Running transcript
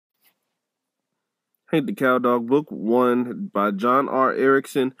Hate the Cowdog-Book, one by John R.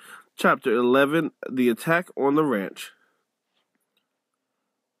 Erickson, Chapter 11, The Attack on the Ranch.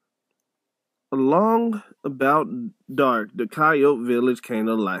 Along about dark, the coyote village came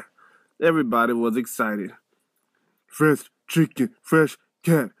to life. Everybody was excited. Fresh chicken, fresh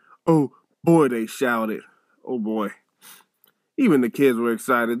cat. Oh boy, they shouted. Oh boy. Even the kids were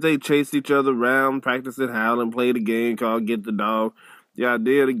excited. They chased each other around, practicing howling, played a game called Get the Dog. The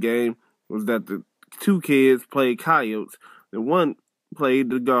idea of the game was that the two kids played coyotes, and one played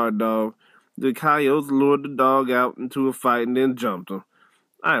the guard dog. The coyotes lured the dog out into a fight and then jumped him.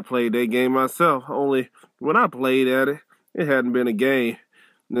 I had played that game myself, only when I played at it, it hadn't been a game.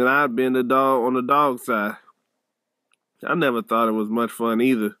 Then I'd been the dog on the dog side. I never thought it was much fun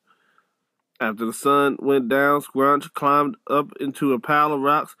either. After the sun went down, Scrunch climbed up into a pile of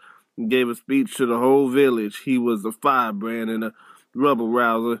rocks and gave a speech to the whole village. He was a firebrand and a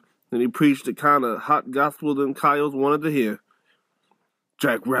rebel-rouser, and he preached the kind of hot gospel them coyotes wanted to hear.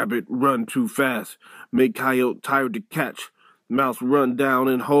 Jackrabbit run too fast, make coyote tired to catch. Mouse run down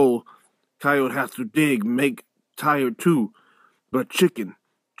in hole, coyote has to dig, make tired too. But chicken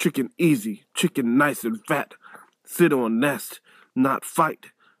easy, chicken nice and fat. Sit on nest, not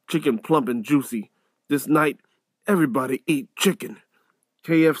fight. Chicken plump and juicy. This night, everybody eat chicken.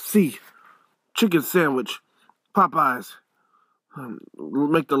 KFC, chicken sandwich, Popeyes.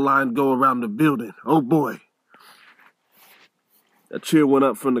 Make the line go around the building. Oh boy. A cheer went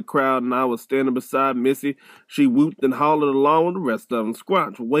up from the crowd, and I was standing beside Missy. She whooped and hollered along with the rest of them.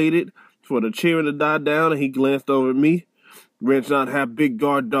 Squanch waited for the cheering to die down, and he glanced over at me. Ranch not have big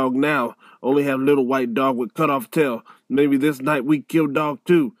guard dog now, only have little white dog with cut off tail. Maybe this night we kill dog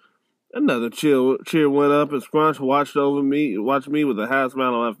too. Another cheer went up, and Scrunch watched me with a half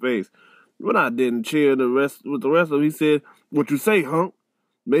smile on my face. When I didn't cheer with the rest of them, he said, "What you say, hunk?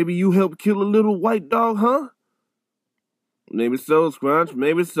 Maybe you helped kill a little white dog, huh?" Maybe so, Scrunch,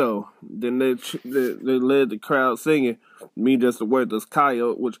 maybe so. Then they led the crowd singing "Me Just a Worthless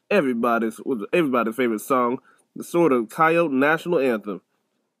Coyote," which was everybody's favorite song, the sort of coyote national anthem.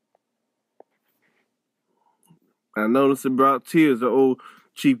 I noticed it brought tears to old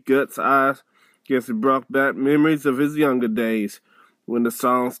Chief Gut's eyes. Guess it brought back memories of his younger days. When the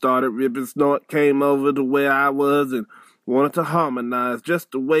song started, Rip and Snort came over to where I was and wanted to harmonize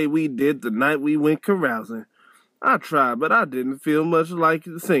just the way we did the night we went carousing. I tried, but I didn't feel much like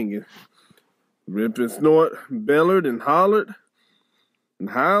singing. Rip and Snort bellered and hollered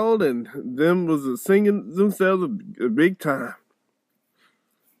and howled, and them was singing themselves a big time.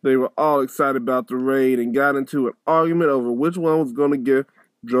 They were all excited about the raid and got into an argument over which one was going to give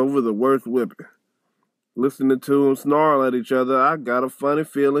Drover the worst whipping. Listening to them snarl at each other, I got a funny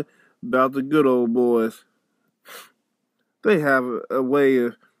feeling about the good old boys. They have a way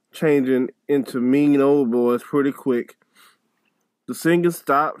of changing into mean old boys pretty quick. The singing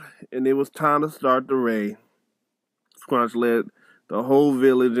stopped, and it was time to start the raid. Scrunch led the whole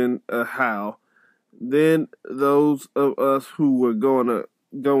village in a howl. Then those of us who were going to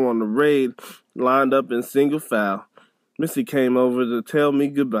go on the raid lined up in single file. Missy came over to tell me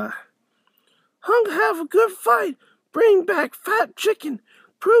goodbye. "Hunk have a good fight. Bring back fat chicken.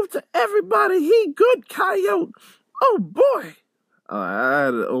 Prove to everybody he good coyote. Oh boy." I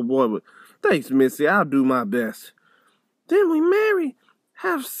had an oh boy, but thanks, Missy. I'll do my best. "Then we marry.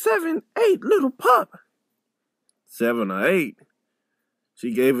 Have 7, 8 little pup." 7 or 8?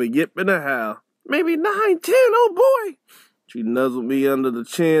 She gave a yip and a howl. "Maybe 9, 10, oh boy." She nuzzled me under the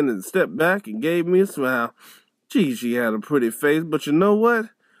chin and stepped back and gave me a smile. Gee, she had a pretty face, but you know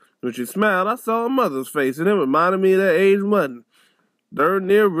what? When she smiled, I saw a mother's face, and it reminded me of that aged mutton. Darn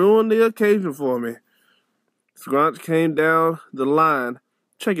near ruined the occasion for me. Scrunch came down the line,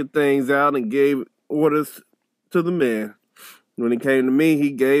 checking things out, and gave orders to the men. When he came to me,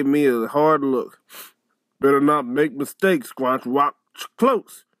 he gave me a hard look. "Better not make mistakes, Scrunch. Rock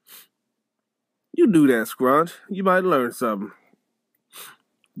close." "You do that, Scrunch. You might learn something."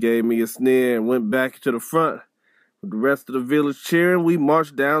 Gave me a sneer and went back to the front. With the rest of the village cheering, we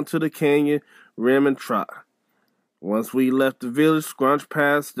marched down to the canyon rim and trot. Once we left the village, Scrunch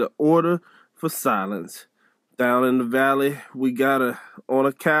passed the order for silence. Down in the valley, we got on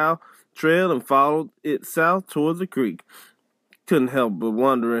a cow trail and followed it south towards the creek. Couldn't help but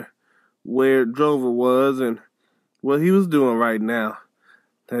wondering where Drover was and what he was doing right now.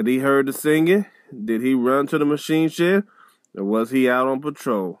 Had he heard the singing? Did he run to the machine shed? Or was he out on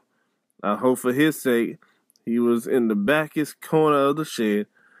patrol? I hope for his sake he was in the backest corner of the shed,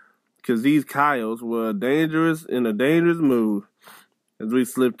 because these coyotes were in a dangerous mood. As we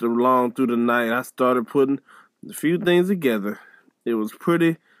slipped along through the night, I started putting a few things together. It was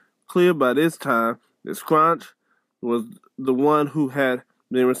pretty clear by this time The Scrunch was the one who had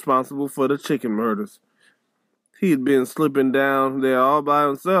been responsible for the chicken murders. He'd been slipping down there all by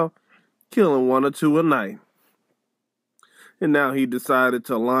himself, killing one or two a night. And now he decided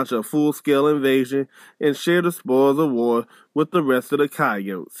to launch a full-scale invasion and share the spoils of war with the rest of the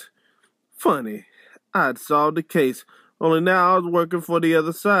coyotes. Funny, I'd solved the case, only now I was working for the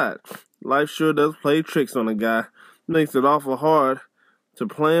other side. Life sure does play tricks on a guy. Makes it awful hard to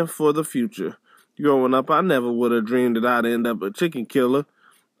plan for the future. Growing up, I never would have dreamed that I'd end up a chicken killer.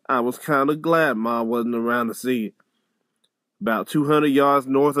 I was kind of glad Ma wasn't around to see it. About 200 yards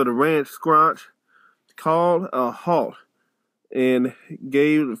north of the ranch, Scrunch called a halt and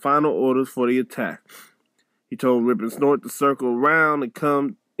gave the final orders for the attack. He told Rip and Snort to circle around and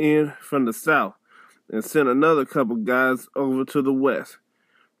come in from the south, and sent another couple guys over to the west.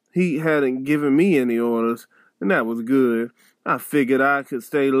 He hadn't given me any orders, and that was good. I figured I could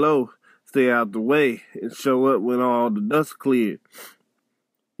stay low, stay out the way, and show up when all the dust cleared.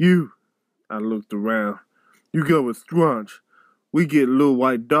 You, I looked around. You go with Scrunch. We get Little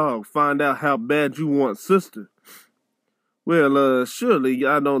White Dog, find out how bad you want sister. Well, surely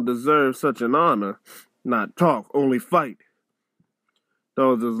I don't deserve such an honor. Not talk, only fight.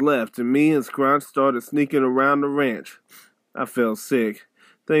 Those was left, and me and Scrunch started sneaking around the ranch. I felt sick.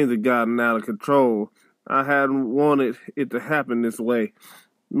 Things had gotten out of control. I hadn't wanted it to happen this way.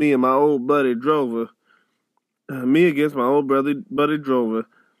 Me and my old buddy Drover. Me against my old buddy Drover.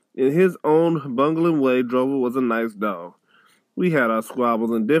 In his own bungling way, Drover was a nice dog. We had our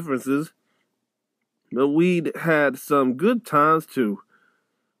squabbles and differences, but we'd had some good times too.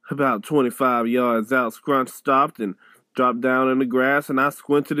 About 25 yards out, Scrunch stopped and dropped down in the grass, and I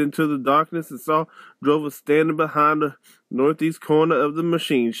squinted into the darkness and saw Drover standing behind the northeast corner of the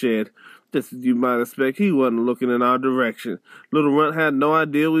machine shed. Just as you might expect, he wasn't looking in our direction. Little Runt had no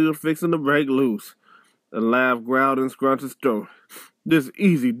idea we were fixing to break loose. A laugh growled in Scrunch's throat. This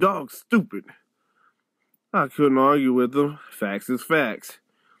easy dog's stupid. I couldn't argue with him. Facts is facts.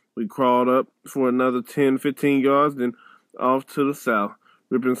 We crawled up for another 10, 15 yards, then off to the south.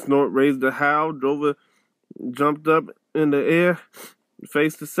 Rip and Snort raised a howl. Drover jumped up in the air and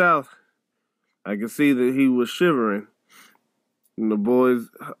faced the south. I could see that he was shivering. And the boys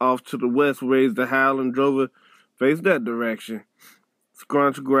off to the west raised a howl, and Drover faced that direction.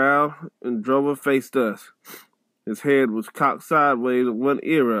 Scrunch growled, and Drover faced us. His head was cocked sideways with one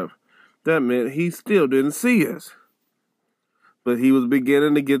ear up. That meant he still didn't see us. But he was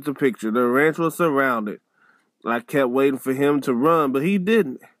beginning to get the picture. The ranch was surrounded. I kept waiting for him to run, but he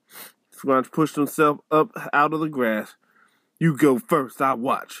didn't. Scrunch pushed himself up out of the grass. You go first, I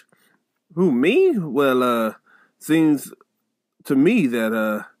watch. Who, me? Well, seems to me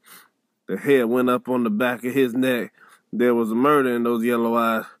that, the hair went up on the back of his neck. There was a murder in those yellow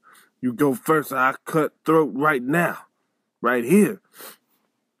eyes. You go first, I cut throat right now. Right here.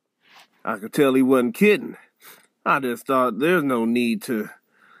 I could tell he wasn't kidding. I just thought there's no need to.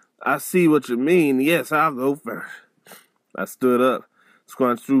 I see what you mean. Yes, I'll go first. I stood up.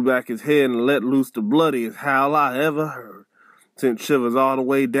 Scrunch threw back his head and let loose the bloodiest howl I ever heard. Sent shivers all the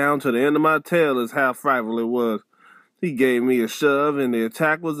way down to the end of my tail is how frightful it was. He gave me a shove and the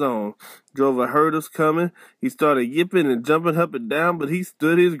attack was on. Drover heard us coming. He started yipping and jumping up and down, but he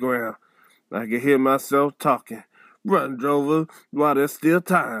stood his ground. I could hear myself talking. Run, Drover, while there's still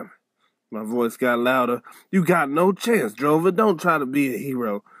time. My voice got louder. You got no chance, Drover. Don't try to be a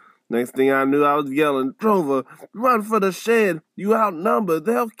hero. Next thing I knew, I was yelling, Drover, run for the shed. You outnumbered.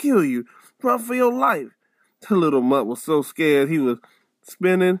 They'll kill you. Run for your life. The little mutt was so scared he was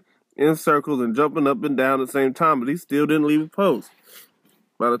spinning in circles and jumping up and down at the same time, but he still didn't leave a post.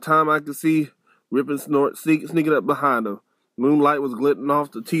 By the time I could see Rip and Snort sneaking up behind him, moonlight was glinting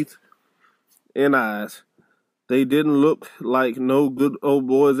off the teeth and eyes. They didn't look like no good old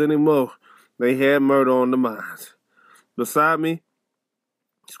boys anymore. They had murder on their minds. Beside me,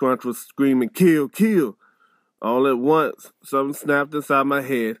 Scrunch was screaming, kill, kill. All at once, something snapped inside my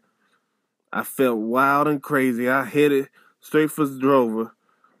head. I felt wild and crazy. I headed straight for Drover.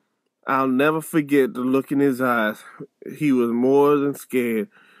 I'll never forget the look in his eyes. He was more than scared.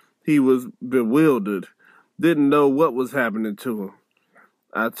 He was bewildered. Didn't know what was happening to him.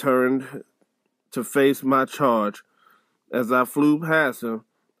 I turned to face my charge. As I flew past him,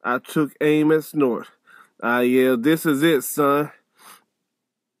 I took aim at Snort. I yelled, this is it, son.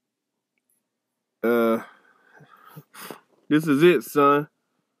 This is it, son.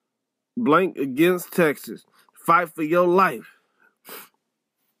 Blank against Texas. Fight for your life.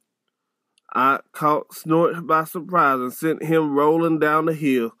 I caught Snort by surprise and sent him rolling down the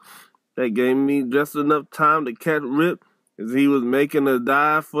hill. That gave me just enough time to catch Rip as he was making a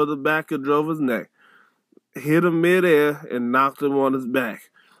dive for the back of Drover's neck. hit him midair and knocked him on his back.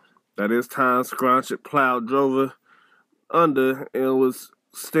 By this time, Scrunch had plowed Drover under and was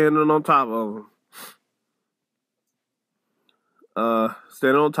standing on top of him.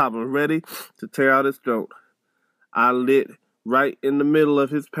 Ready to tear out his throat. I lit right in the middle of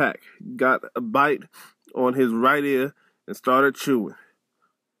his pack, got a bite on his right ear, and started chewing.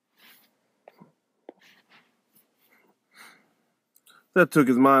 That took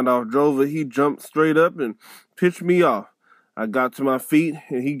his mind off Drover. He jumped straight up and pitched me off. I got to my feet,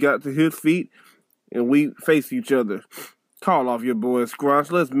 and he got to his feet, and we faced each other. Call off your boy,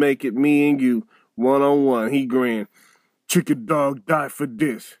 Scrunch. Let's make it me and you, one-on-one. He grinned. Chicken dog die for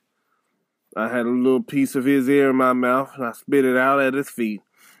this. I had a little piece of his ear in my mouth, and I spit it out at his feet.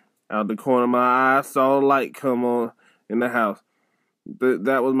 Out the corner of my eye, I saw a light come on in the house.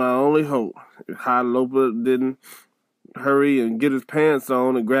 That was my only hope. If High Loper didn't hurry and get his pants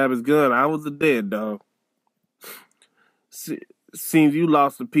on and grab his gun, I was a dead dog. Seems you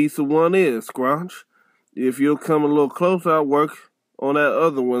lost a piece of one ear, Scrunch. If you'll come a little closer, I'll work on that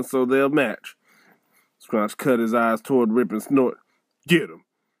other one so they'll match. Scrunch cut his eyes toward Rip and Snort. Get him.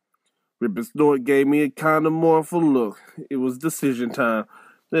 Rip and Snort gave me a kind of mournful look. It was decision time.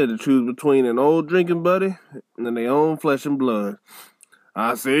 They had to choose between an old drinking buddy and their own flesh and blood.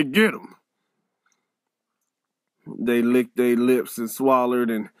 I said, get him. They licked their lips and swallowed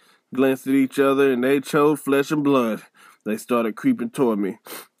and glanced at each other, and they chose flesh and blood. They started creeping toward me.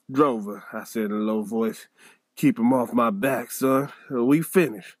 Drover, I said in a low voice, keep him off my back, son. We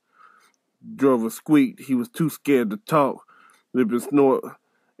finished. Drover squeaked. He was too scared to talk. Rip and Snort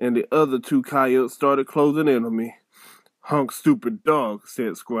and the other two coyotes started closing in on me. Hunk stupid dog,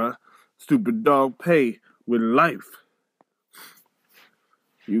 said Scrunch. Stupid dog pay with life.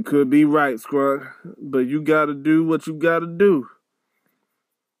 You could be right, Scrunch, but you gotta do what you gotta do.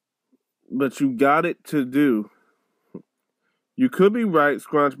 But you got it to do. You could be right,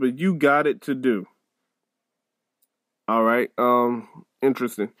 Scrunch, but you got it to do. All right,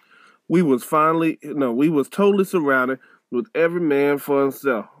 interesting. We was totally surrounded with every man for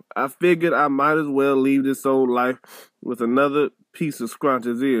himself. I figured I might as well leave this old life with another piece of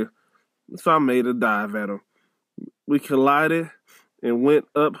Scrunch's ear, so I made a dive at him. We collided and went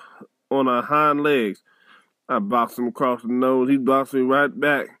up on our hind legs. I boxed him across the nose. He boxed me right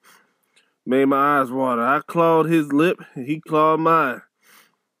back. Made my eyes water. I clawed his lip, and he clawed mine.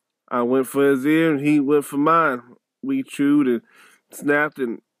 I went for his ear, and he went for mine. We chewed and snapped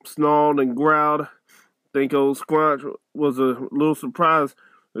and snarled and growled. Think old Scrunch was a little surprised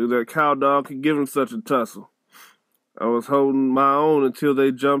that Cowdog could give him such a tussle. I was holding my own until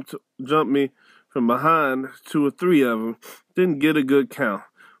they jumped me from behind, 2 or 3 of them. Didn't get a good count,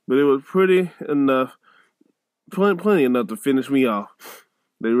 but it was plenty enough to finish me off.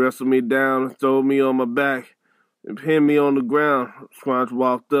 They wrestled me down and threw me on my back and pinned me on the ground. Scrunch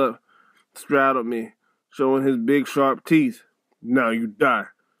walked up, straddled me, showing his big sharp teeth. Now you die.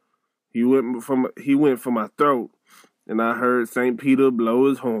 He went for my throat, and I heard St. Peter blow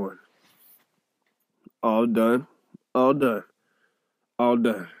his horn. All done, all done, all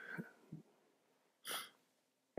done.